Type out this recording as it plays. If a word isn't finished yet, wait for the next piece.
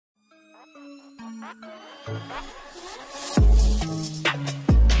Okay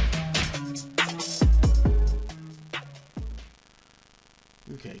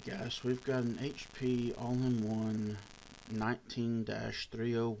guys, we've got an HP all-in-one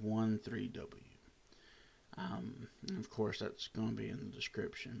 19-3013W. And of course that's going to be in the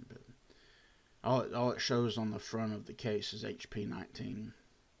description, but all it shows on the front of the case is HP 19.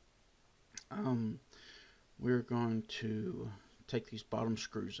 We're going to take these bottom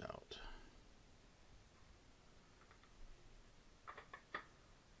screws out.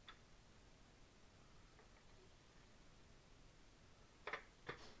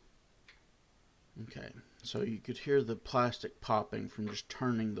 Okay, so you could hear the plastic popping from just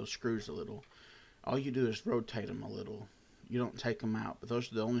turning those screws a little. All you do is rotate them a little. You don't take them out, but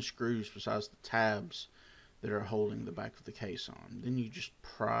those are the only screws besides the tabs that are holding the back of the case on. Then you just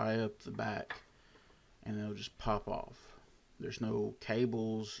pry up the back and it'll just pop off. There's no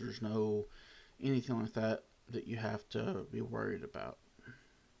cables, there's no anything like that that you have to be worried about.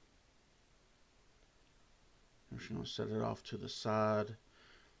 I'm just going to set it off to the side.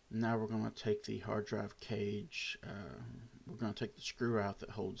 Now we're going to take the hard drive cage, we're going to take the screw out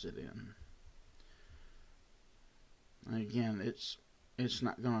that holds it in. And again, it's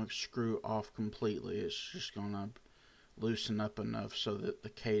not going to screw off completely, it's just going to loosen up enough so that the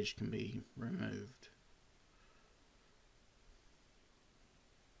cage can be removed.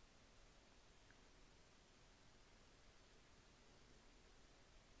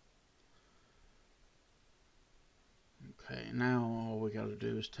 Okay, now all we got to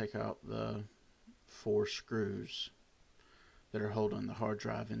do is take out the 4 screws that are holding the hard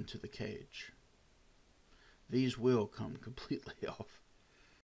drive into the cage. These will come completely off.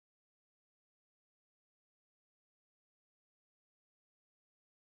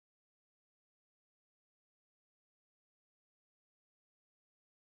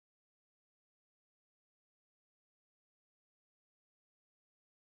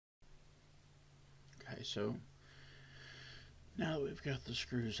 Okay, so now that we've got the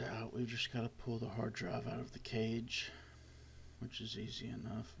screws out, we've just got to pull the hard drive out of the cage, which is easy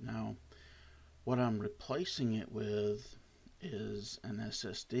enough. Now, what I'm replacing it with is an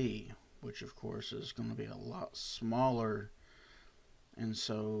SSD, which of course is going to be a lot smaller, and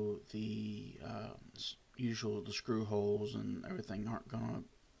so the the screw holes and everything aren't going to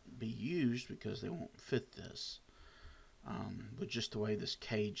be used because they won't fit this. But just the way this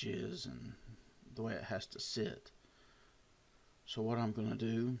cage is and the way it has to sit. So what I'm going to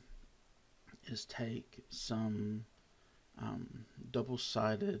do is take some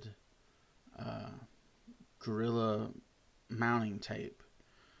double-sided Gorilla mounting tape.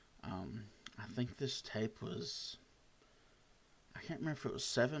 I think this tape was, I can't remember if it was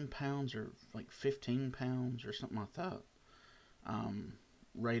 7 pounds or like 15 pounds or something like that.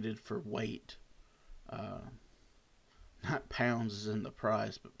 Rated for weight. Not pounds is in the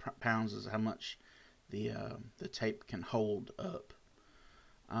price, but pounds is how much the tape can hold up.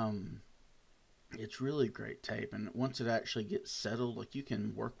 It's really great tape, and once it actually gets settled, like you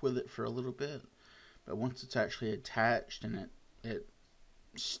can work with it for a little bit, but once it's actually attached and it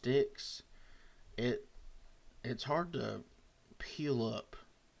sticks, it's hard to peel up.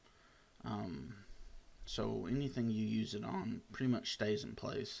 So anything you use it on pretty much stays in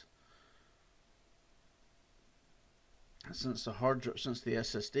place. Since the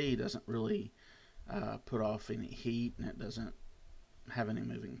SSD doesn't really put off any heat and it doesn't have any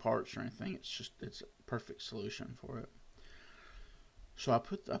moving parts or anything, it's a perfect solution for it. So I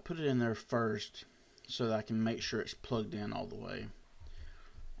put it in there first so that I can make sure it's plugged in all the way.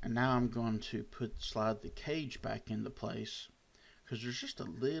 And now I'm going to slide the cage back into place, because there's just a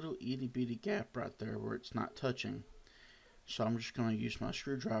little itty bitty gap right there where it's not touching. So I'm just going to use my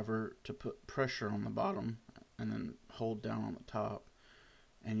screwdriver to put pressure on the bottom and then hold down on the top.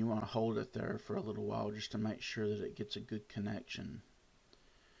 And you want to hold it there for a little while just to make sure that it gets a good connection.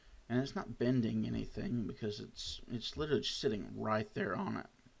 And it's not bending anything because it's literally sitting right there on it.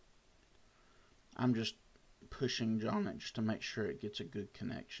 I'm just pushing on it just to make sure it gets a good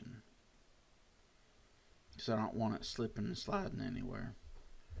connection, because I don't want it slipping and sliding anywhere.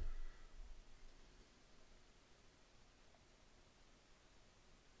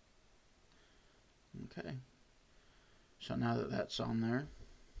 Okay, so now that that's on there,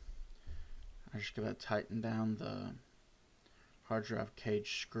 I just gotta tighten down the hard drive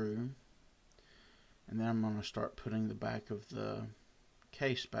cage screw, and then I'm going to start putting the back of the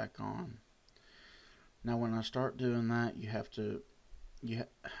case back on. Now when I start doing that,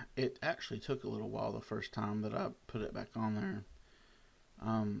 it actually took a little while the first time that I put it back on there.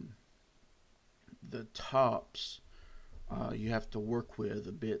 The tops you have to work with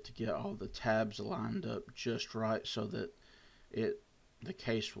a bit to get all the tabs lined up just right so that the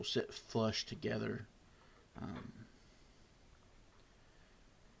case will sit flush together. I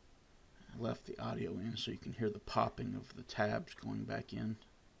left the audio in so you can hear the popping of the tabs going back in.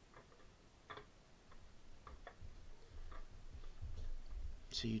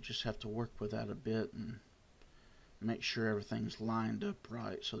 So you just have to work with that a bit and make sure everything's lined up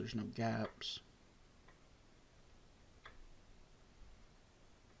right so there's no gaps.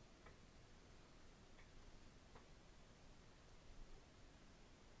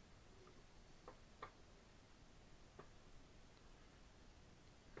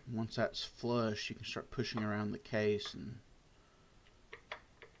 Once that's flush, you can start pushing around the case and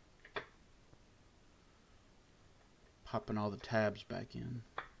popping all the tabs back in.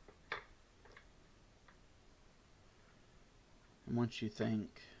 And once you think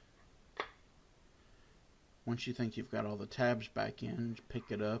you've got all the tabs back in, pick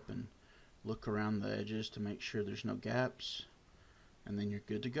it up and look around the edges to make sure there's no gaps, and then you're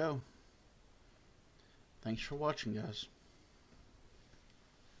good to go. Thanks for watching, guys.